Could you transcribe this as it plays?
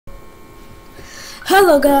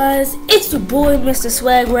Hello guys, it's your boy Mr.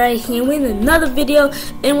 Swag right here with another video,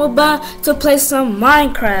 and we're about to play some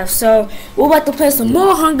Minecraft. So we're about to play some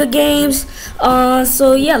more Hunger Games.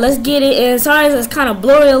 So yeah, let's get it. And sorry it's kind of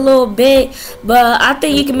blurry a little bit, but I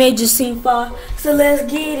think you can make it seem far. So let's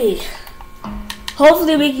get it.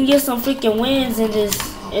 Hopefully we can get some freaking wins in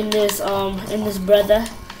this brother.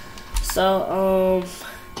 So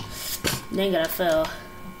dang it, I fell.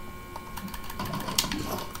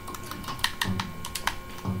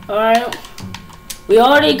 Alright, we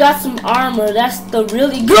already got some armor. That's the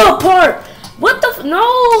really good part. What the no,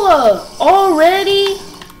 already?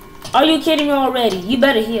 Are you kidding me already? You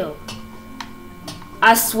better heal.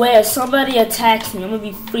 I swear, if somebody attacks me, I'm gonna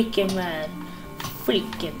be freaking mad.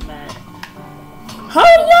 Freaking mad.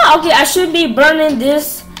 Hurry up! Okay, I shouldn't be burning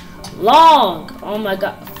this long. Oh my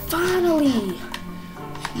god, finally.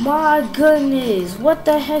 My goodness, what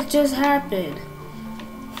the heck just happened?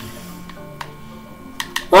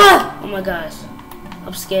 What? Oh my gosh,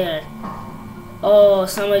 I'm scared. Oh,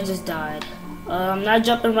 somebody just died. I'm not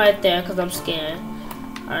jumping right there because I'm scared.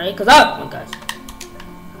 Alright, oh my gosh.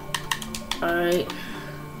 Alright.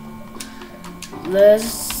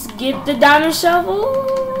 Let's get the diamond shovel.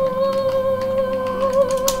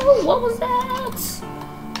 What was that?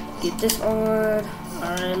 Get this on.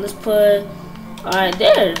 Alright, let's put. Alright,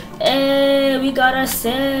 there. Hey, we got our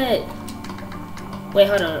set. Wait,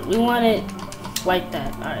 hold on. We want it like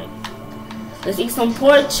that. Alright. Let's eat some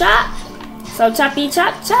pork chop. Some choppy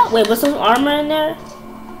chop chop. Wait, was some armor in there?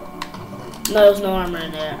 No, there was no armor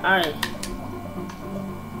in there. Alright.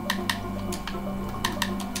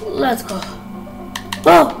 Let's go.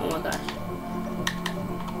 Oh my gosh.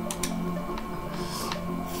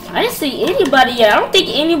 I didn't see anybody yet. I don't think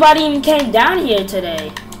anybody even came down here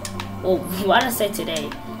today. Well, why did I say today?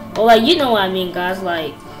 Well, like, you know what I mean, guys.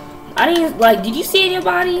 Like, I didn't, like, did you see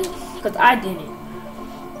anybody? Because I didn't.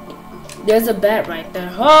 There's a bat right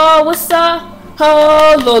there. Oh, what's up?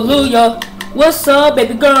 Hallelujah. What's up,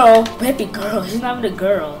 baby girl? Baby girl. She's not even a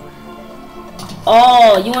girl.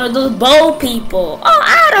 Oh, you one of those bold people. Oh,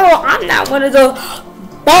 I'm not one of those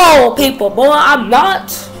bold people, boy. I'm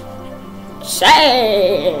not.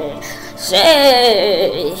 Shake. Shake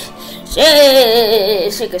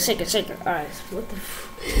it. Alright. What the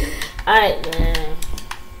Alright, man.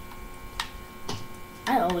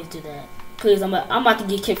 I always do that. Please, I'm about to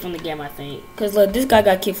get kicked from the game, I think. Cause look, this guy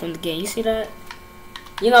got kicked from the game. You see that?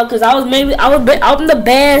 You know, cause I'm the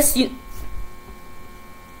best.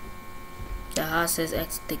 The house says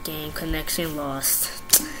exit the game. Connection lost.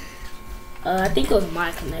 I think it was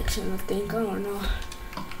my connection. I don't know.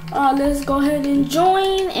 Let's go ahead and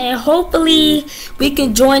join, and hopefully we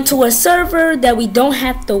can join to a server that we don't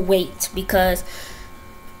have to wait. Because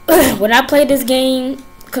when I play this game,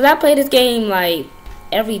 like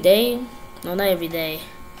every day. No, not every day.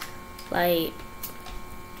 Like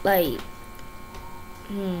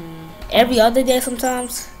every other day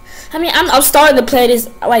sometimes. I mean, I'm starting to play this.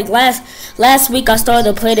 Like last week, I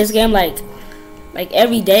started to play this game like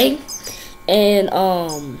every day, and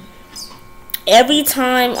every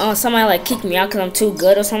time somebody like kick me out because I'm too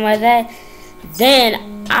good or something like that,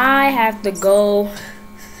 then I have to go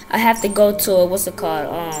to what's it called,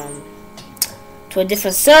 to a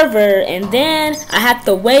different server, and then I have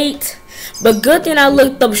to wait. But good thing I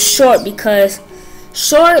looked up short, because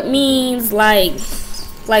short means like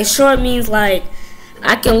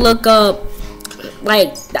I can look up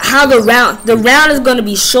like how the round is gonna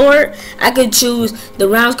be short. I could choose the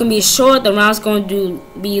round's gonna be short, the round's gonna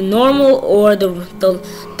be normal, or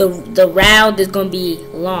the round is gonna be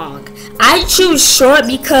long. I choose short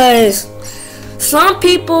because some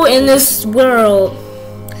people in this world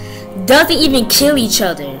doesn't even kill each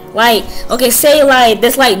other. Like, okay, say like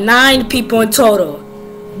there's like 9 people in total,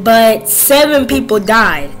 but 7 people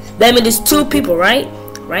died. That means there's 2 people, right?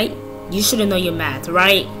 You shouldn't know your math,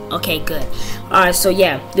 right? Okay, good. Alright, so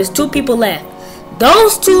yeah, there's 2 people left.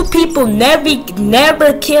 Those 2 people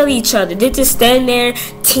never kill each other. They just stand there,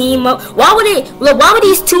 team up. Why would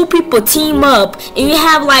these 2 people team up and you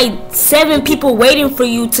have like 7 people waiting for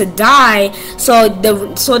you to die so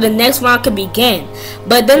the next round can begin?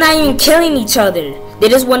 But they're not even killing each other. They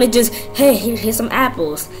just want to hey, here's some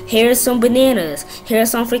apples, here's some bananas, here's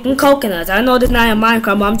some freaking coconuts. I know this not in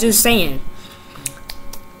Minecraft, but I'm just saying.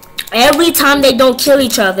 Every time they don't kill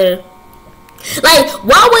each other, Like,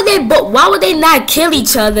 why would they not kill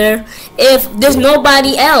each other if there's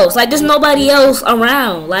nobody else? Like, there's nobody else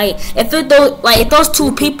around. Like, if those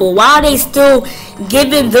two people, why are they still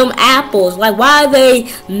giving them apples? Like, why are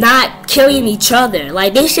they not killing each other?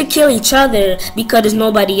 Like, they should kill each other because there's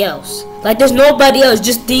nobody else. Like, there's nobody else,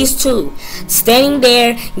 just these two standing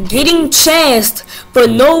there getting chanced for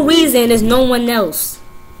no reason. There's no one else.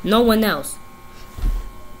 No one else.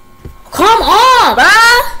 Come on,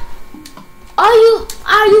 bruh. I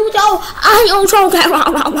don't talk that.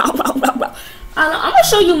 I'm gonna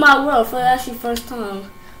show you my world for the first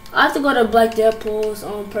time. I have to go to Black Deadpool's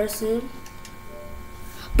person.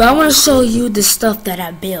 But I want to show you the stuff that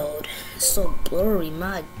I build. It's so blurry,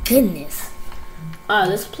 my goodness. Alright,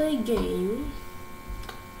 let's play a game.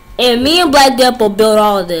 And me and Black Deadpool build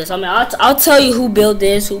all of this. I mean, I'll tell you who built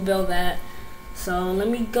this, who built that. So let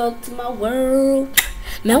me go to my world.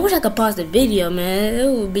 Man, I wish I could pause the video, man. It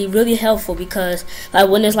would be really helpful because, like,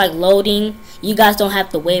 when it's like loading, you guys don't have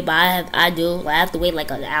to wait, but I do. Like, I have to wait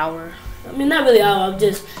like an hour. I mean, not really an hour. I'm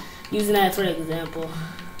just using that for an example.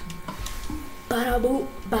 Ba-da-boo,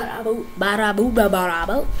 ba-da-boo, ba-da-boo,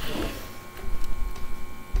 ba-da-boo.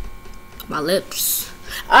 My lips.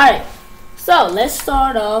 Alright, so let's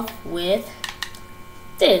start off with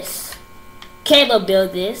this. Caleb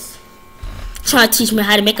built this. Trying to teach me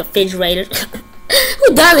how to make a refrigerator.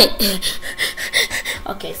 Who does it?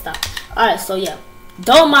 Okay, stop. Alright, so yeah.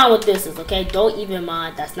 Don't mind what this is, okay? Don't even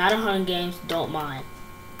mind. That's not a Hunger Games. Don't mind.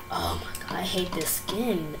 Oh my god, I hate this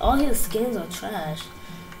skin. All his skins are trash.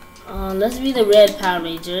 Let's be the red Power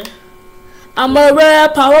Ranger. I'm a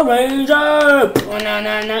red Power Ranger. Oh,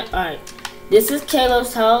 no. Alright. This is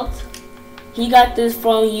Caleb's health. He got this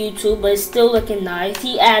from YouTube, but it's still looking nice.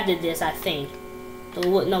 He added this, I think.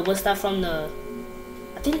 No, what's that from the...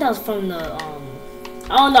 I think that was from the,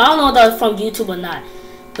 I don't know if that was from YouTube or not.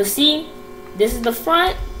 But see, this is the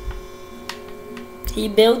front. He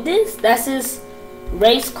built this. That's his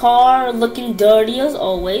race car, looking dirty as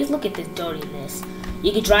always. Look at this dirtiness.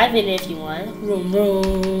 You can drive in it if you want. Vroom,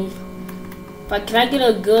 vroom. But can I get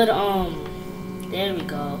a good, there we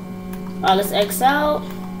go. Alright, let's X out.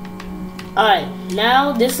 Alright,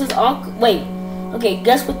 now this is wait. Okay,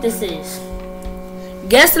 guess what this is.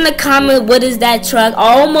 Guess in the comment what is that truck.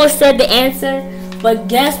 I almost said the answer, but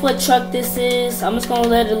guess what truck this is. I'm just gonna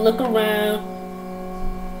let it look around.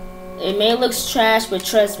 It may look trash, but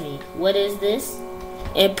trust me. What is this?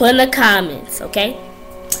 And put in the comments, okay?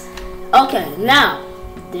 Okay, now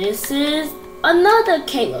this is another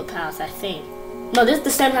Caleb house, I think. No, this is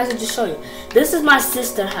the same house I just showed you. This is my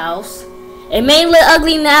sister's house. It may look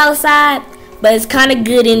ugly on the outside, but it's kind of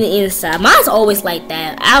good in the inside. Mine's always like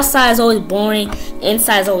that. Outside is always boring.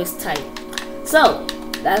 Inside is always tight. So,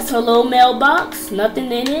 that's her little mailbox.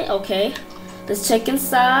 Nothing in it. Okay. Let's check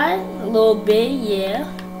inside a little bit. Yeah.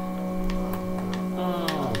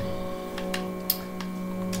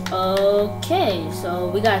 Okay. So,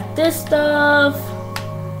 we got this stuff.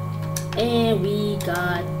 And we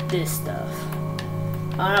got this stuff.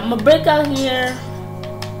 Alright, I'm gonna break out here.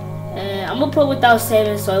 And I'm gonna put without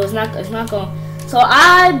saving, so it's not gonna. So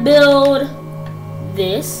I build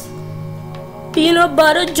this peanut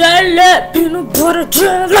butter jelly, peanut butter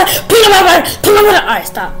jelly, peanut butter. Alright,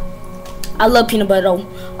 stop. I love peanut butter though.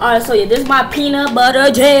 Alright, so yeah, this is my peanut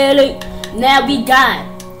butter jelly. Now we got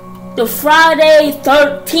the Friday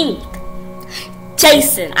 13th.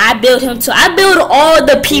 Jason, I built him too. I build all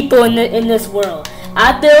the people in this world.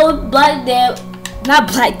 I build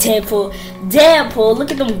not Black Deadpool. Deadpool,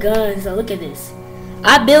 look at them guns. So look at this.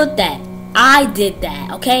 I built that. I did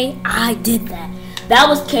that, okay? I did that. That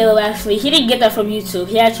was Caleb actually. He didn't get that from YouTube.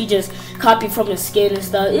 He actually just copied from the skin and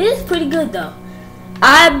stuff. It is pretty good though.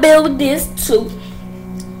 I built this too.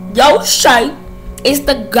 Yoshi is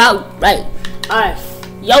the goat, right? Alright.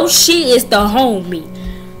 Yoshi is the homie.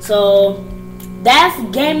 So that's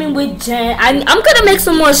gaming with Jen. I'm gonna make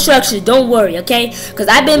some more structures. Don't worry, okay? Cause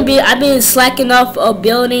I've been slacking off of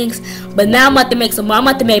buildings, but now I'm about to make some more. I'm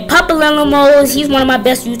about to make Papa Lemons. He's one of my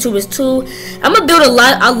best YouTubers too. I'm gonna build a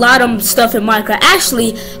lot of stuff in Minecraft.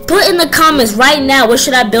 Actually, put in the comments right now what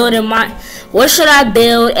should I build in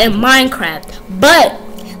Minecraft. But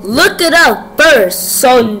look it up first,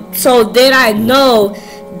 so then I know.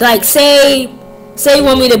 Like say you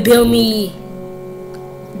want me to build me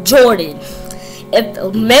Jordan.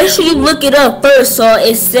 Make sure you look it up first, so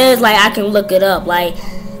it says like I can look it up. Like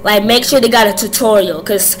make sure they got a tutorial,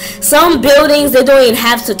 cause some buildings they don't even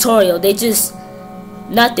have tutorial. They just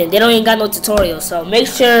nothing. They don't even got no tutorial. So make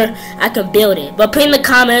sure I can build it. But put in the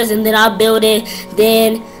comments and then I'll build it.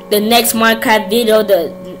 Then the next Minecraft video,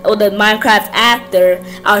 or the Minecraft after,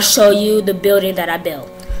 I'll show you the building that I built.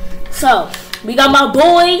 So We got my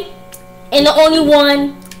boy and the only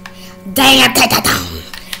one. Damn.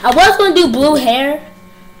 I was gonna do blue hair,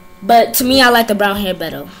 but to me I like the brown hair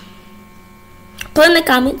better. Put in the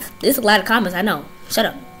comments. There's a lot of comments. I know. Shut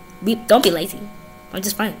up. Don't be lazy. I'm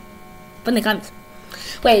just fine. Put in the comments.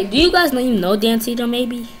 Wait, do you guys not even know Dantito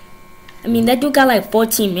maybe? I mean, that dude got like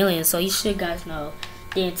 14 million, so you should guys know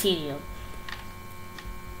Dantito.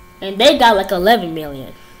 And they got like 11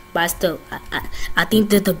 million. But still, I think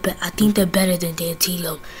they're better than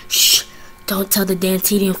Dantito. Shh! Don't tell the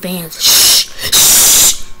Dantito fans. Shh!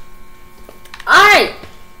 Shh! Alright!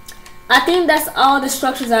 I think that's all the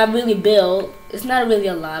structures I really built. It's not really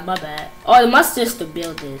a lot, my bad. Oh, my sister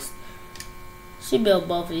built this. She built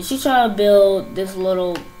both of these. She tried to build this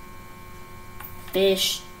little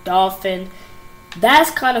fish, dolphin.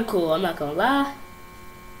 That's kind of cool, I'm not gonna lie.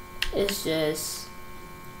 It's just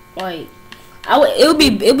like it'd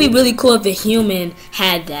be really cool if a human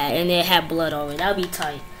had that and it had blood on it. That'd be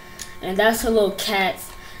tight. And that's her little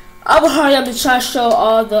cats. I will hurry up and try to show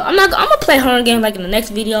all the. I'm gonna play Hunger Games like in the next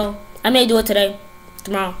video. I may do it today,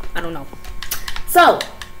 tomorrow. I don't know. So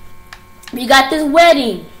we got this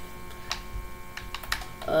wedding.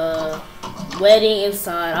 Wedding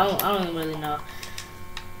inside. I don't even really know.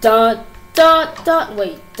 Dun dun dun.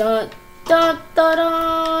 Wait. Dun dun dun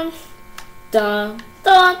dun. Dun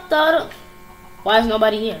dun dun. Why is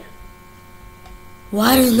nobody here?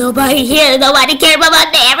 Why is nobody here? Nobody care about my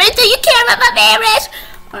marriage. Do you care about my marriage?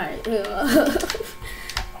 Alright.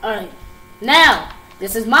 Alright. Now,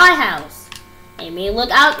 this is my house. I mean, look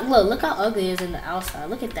out. Look how ugly it is in the outside.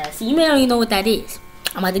 Look at that. See, you may not even know what that is.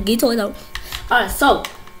 I'm about to get to it though. Alright, so,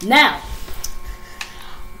 now.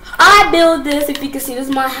 I built this. If you can see, this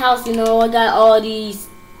is my house. You know, I got all these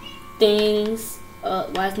things.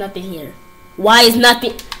 Why is nothing here? Why is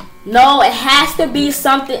nothing? No, it has to be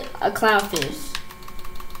something. A clownfish.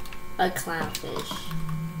 A clownfish.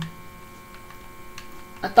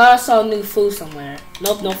 I thought I saw new food somewhere.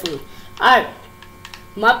 Nope, no food. Alright.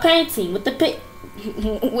 My painting with the pig.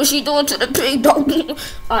 What's she doing to the pig?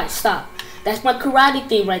 Alright, stop. That's my karate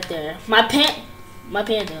thing right there. My panda.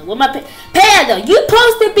 What my panda? You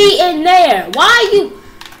supposed to be in there. Why are you?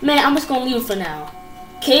 Man, I'm just gonna leave it for now.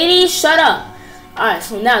 Katie, shut up. Alright,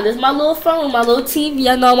 so now this is my little phone, my little TV.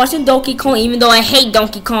 I know I'm watching Donkey Kong, even though I hate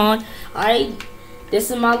Donkey Kong. Alright,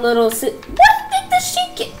 this is my little. What do you think the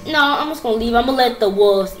sheep get? No, I'm just gonna leave. I'm gonna let the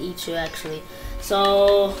wolves eat you, actually.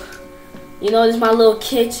 So, you know, this is my little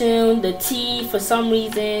kitchen. The tea, for some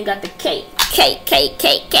reason, got the cake. Cake,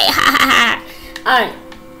 ha ha ha. Alright,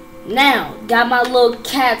 now, got my little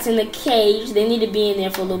cats in the cage. They need to be in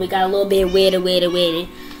there for a little bit. Got a little bit waited.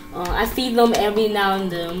 I feed them every now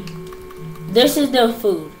and then. This is their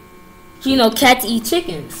food. You know, cats eat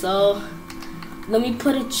chicken, so let me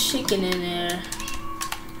put a chicken in there.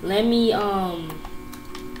 Let me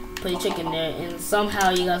put a chicken there, and somehow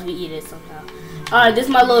you guys will eat it somehow. Alright, this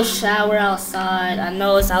is my little shower outside. I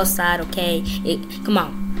know it's outside, okay? Come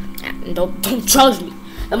on, don't judge me.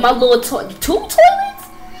 And my little toilet. 2 toilets?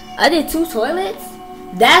 I did 2 toilets.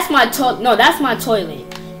 That's my toilet. No, that's my toilet.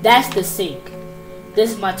 That's the sink.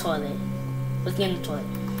 This is my toilet. Let's get in the toilet.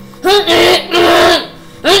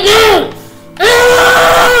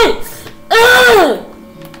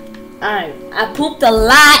 Alright, I pooped a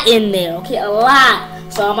lot in there, okay, a lot.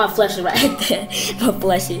 So I'm gonna flush it right there. I'm gonna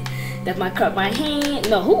flush it. That's my cup, my hand.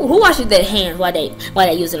 No, who washes their hands while they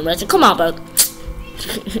using the restroom? Come on, bro.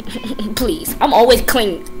 Please, I'm always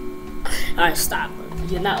clean. Alright, stop.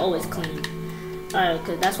 You're not always clean. Alright,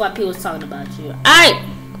 because that's why people's talking about you. Alright,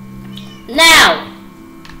 now.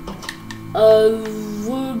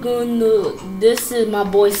 We're gonna. This is my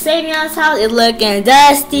boy Savion's house. It's looking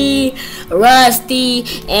dusty, rusty,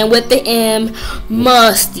 and with the M,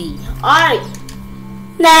 musty. Alright,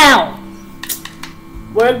 now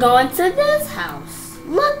we're going to this house.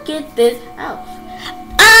 Look at this house.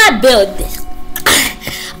 I built this.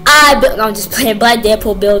 No, I'm just playing. Black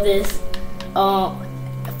Deadpool built this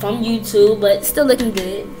from YouTube, but still looking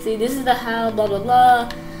good. See, this is the house. Blah blah blah.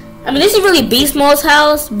 I mean, this is really Beast Mode's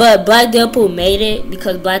house, but Black Deadpool made it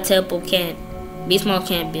because Black Deadpool can't. Beast Mode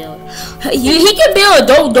can't build. He can build.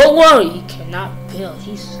 Don't worry. He cannot build.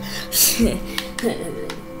 He's.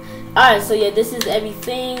 Alright, so yeah, this is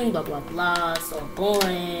everything. Blah blah blah. So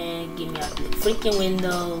boring. Give me out the freaking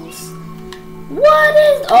windows. What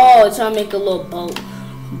is? Oh, trying to make a little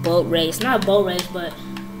boat race. Not a boat race, but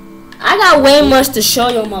I got way much to show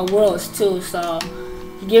you on my worlds too. So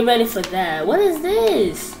get ready for that. What is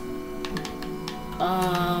this?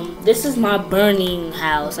 This is my burning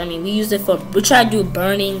house. I mean, we use it for, we try to do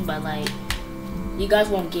burning, but like, you guys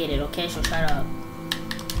won't get it, okay? So shut up.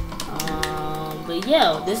 But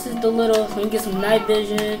yeah, this is the little. Let me get some night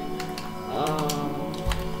vision.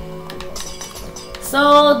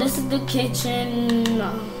 So this is the kitchen.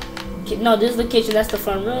 No, this is the kitchen. That's the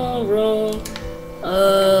front room.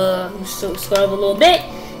 So scrub a little bit.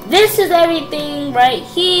 This is everything right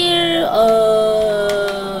here.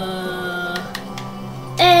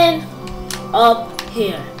 And up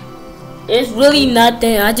here. It's really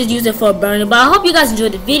nothing. I just use it for a burner. But I hope you guys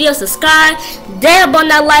enjoyed the video. Subscribe. Dab on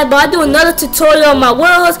that like button. I do another tutorial on my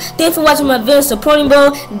worlds. Thanks for watching my video. Supporting,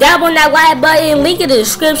 bro. Dab on that like button. Link in the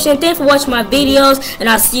description. Thanks for watching my videos. And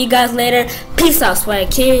I'll see you guys later. Peace out,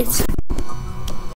 swag kids.